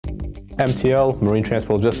MTL, Marine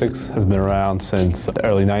Transport Logistics, has been around since the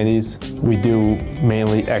early 90s. We do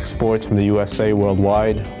mainly exports from the USA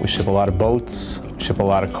worldwide. We ship a lot of boats, ship a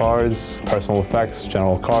lot of cars, personal effects,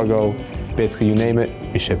 general cargo. Basically, you name it,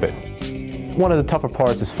 we ship it. One of the tougher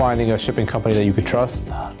parts is finding a shipping company that you could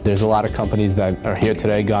trust. There's a lot of companies that are here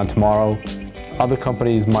today, gone tomorrow. Other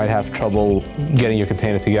companies might have trouble getting your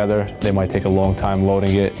container together. They might take a long time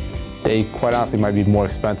loading it. They quite honestly might be more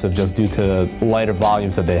expensive just due to lighter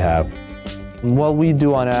volumes that they have. Well, we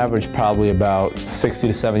do on average probably about 60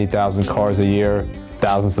 to 70,000 cars a year,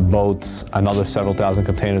 thousands of boats, another several thousand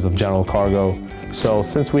containers of general cargo. So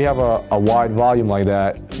since we have a wide volume like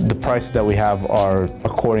that, the prices that we have are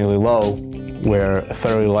accordingly low. We're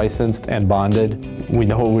federally licensed and bonded. We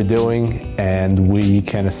know what we're doing, and we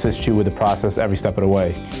can assist you with the process every step of the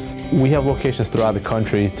way. We have locations throughout the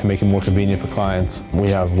country to make it more convenient for clients. We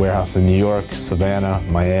have warehouses in New York, Savannah,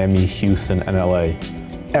 Miami, Houston, and LA.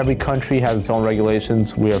 Every country has its own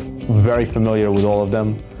regulations. We are very familiar with all of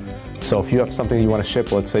them. So if you have something you want to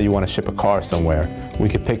ship, let's say you want to ship a car somewhere, we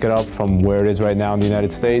could pick it up from where it is right now in the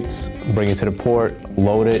United States, bring it to the port,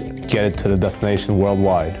 load it, get it to the destination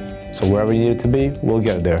worldwide. So wherever you need it to be, we'll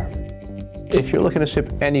get it there. If you're looking to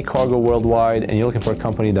ship any cargo worldwide and you're looking for a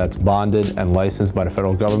company that's bonded and licensed by the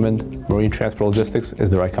federal government, Marine Transport Logistics is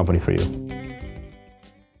the right company for you.